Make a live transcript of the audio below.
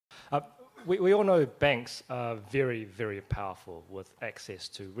we all know banks are very, very powerful with access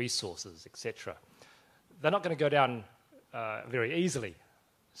to resources, etc. They're not going to go down very easily.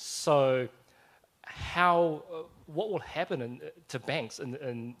 So what will happen to banks in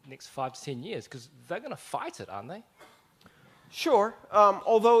the next 5 to 10 years? Because they're going to fight it, aren't they? Sure,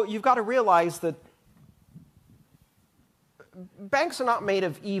 although you've got to realize that banks are not made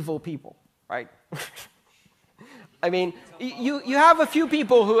of evil people, right? I mean, you have a few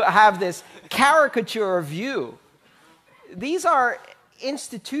people who have this caricature view. These are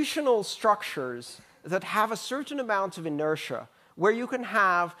institutional structures that have a certain amount of inertia, where you can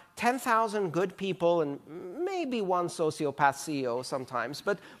have 10,000 good people and maybe one sociopath CEO sometimes,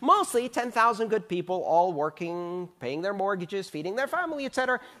 but mostly 10,000 good people all working, paying their mortgages, feeding their family,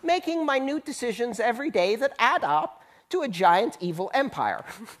 etc., making minute decisions every day that add up to a giant evil empire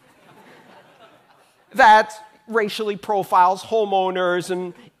that racially profiles homeowners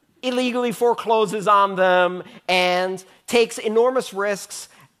and illegally forecloses on them and takes enormous risks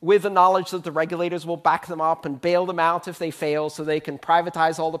with the knowledge that the regulators will back them up and bail them out if they fail so they can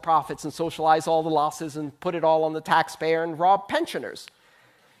privatize all the profits and socialize all the losses and put it all on the taxpayer and rob pensioners.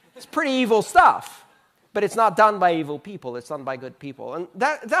 It's pretty evil stuff, but it's not done by evil people. It's done by good people. And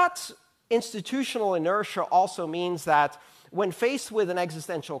that institutional inertia also means that when faced with an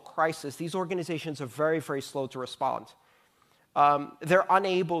existential crisis, these organizations are very, very slow to respond. They're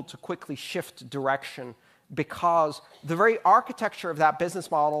unable to quickly shift direction because the very architecture of that business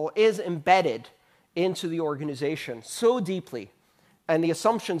model is embedded into the organization so deeply, and the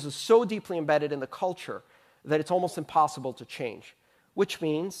assumptions are so deeply embedded in the culture that it's almost impossible to change, which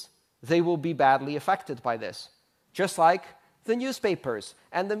means they will be badly affected by this, just like the newspapers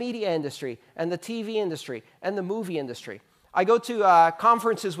and the media industry and the TV industry and the movie industry. I go to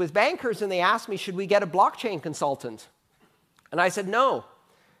conferences with bankers and they ask me, should we get a blockchain consultant? And I said, no.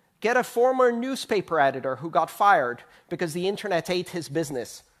 Get a former newspaper editor who got fired because the internet ate his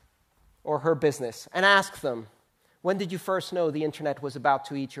business or her business, and ask them, when did you first know the internet was about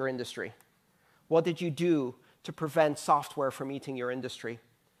to eat your industry? What did you do to prevent software from eating your industry?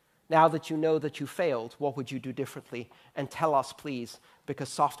 Now that you know that you failed, what would you do differently? And tell us, please, because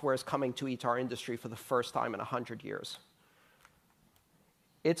software is coming to eat our industry for the first time in 100 years.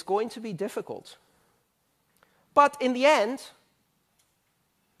 It's going to be difficult. But in the end,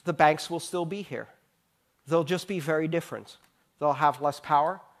 the banks will still be here. They'll just be very different. They'll have less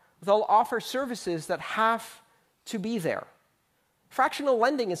power. They'll offer services that have to be there. Fractional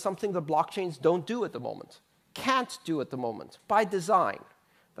lending is something that blockchains don't do at the moment, can't do at the moment, by design.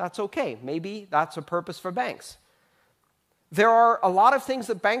 That's okay. Maybe that's a purpose for banks. There are a lot of things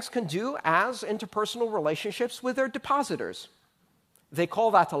that banks can do as interpersonal relationships with their depositors. They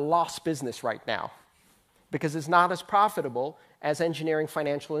call that a lost business right now, because it's not as profitable as engineering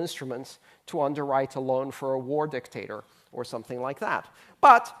financial instruments to underwrite a loan for a war dictator or something like that.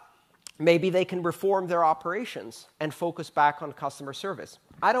 But maybe they can reform their operations and focus back on customer service.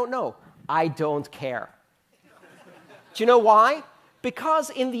 I don't know. I don't care. Do you know why?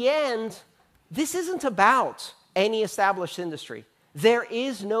 Because in the end, this isn't about any established industry. There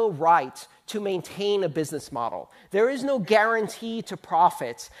is no right to maintain a business model. There is no guarantee to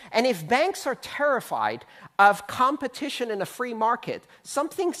profits. And if banks are terrified of competition in a free market,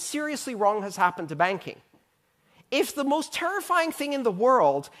 something seriously wrong has happened to banking. If the most terrifying thing in the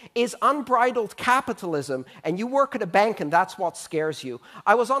world is unbridled capitalism, and you work at a bank and that's what scares you.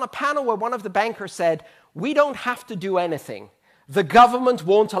 I was on a panel where one of the bankers said, we don't have to do anything. The government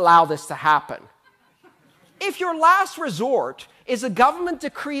won't allow this to happen. If your last resort is a government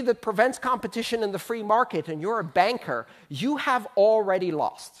decree that prevents competition in the free market and you're a banker, you have already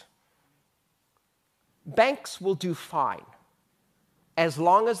lost. Banks will do fine as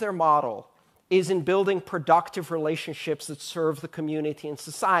long as their model is in building productive relationships that serve the community and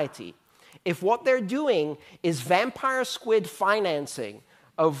society. If what they're doing is vampire-squid financing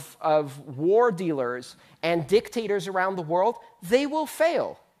of war dealers and dictators around the world, they will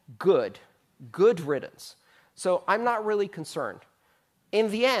fail. Good riddance. So I'm not really concerned.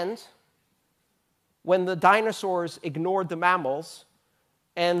 In the end, when the dinosaurs ignored the mammals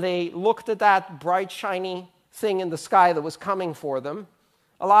and they looked at that bright, shiny thing in the sky that was coming for them,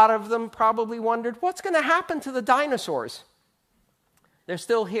 a lot of them probably wondered, what's going to happen to the dinosaurs? They're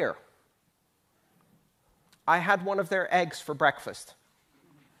still here. I had one of their eggs for breakfast.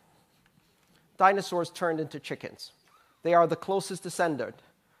 Dinosaurs turned into chickens. They are the closest descendant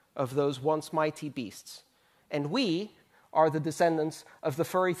of those once mighty beasts. And we are the descendants of the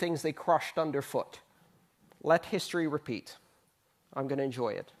furry things they crushed underfoot. Let history repeat. I'm going to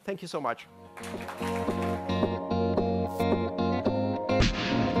enjoy it. Thank you so much.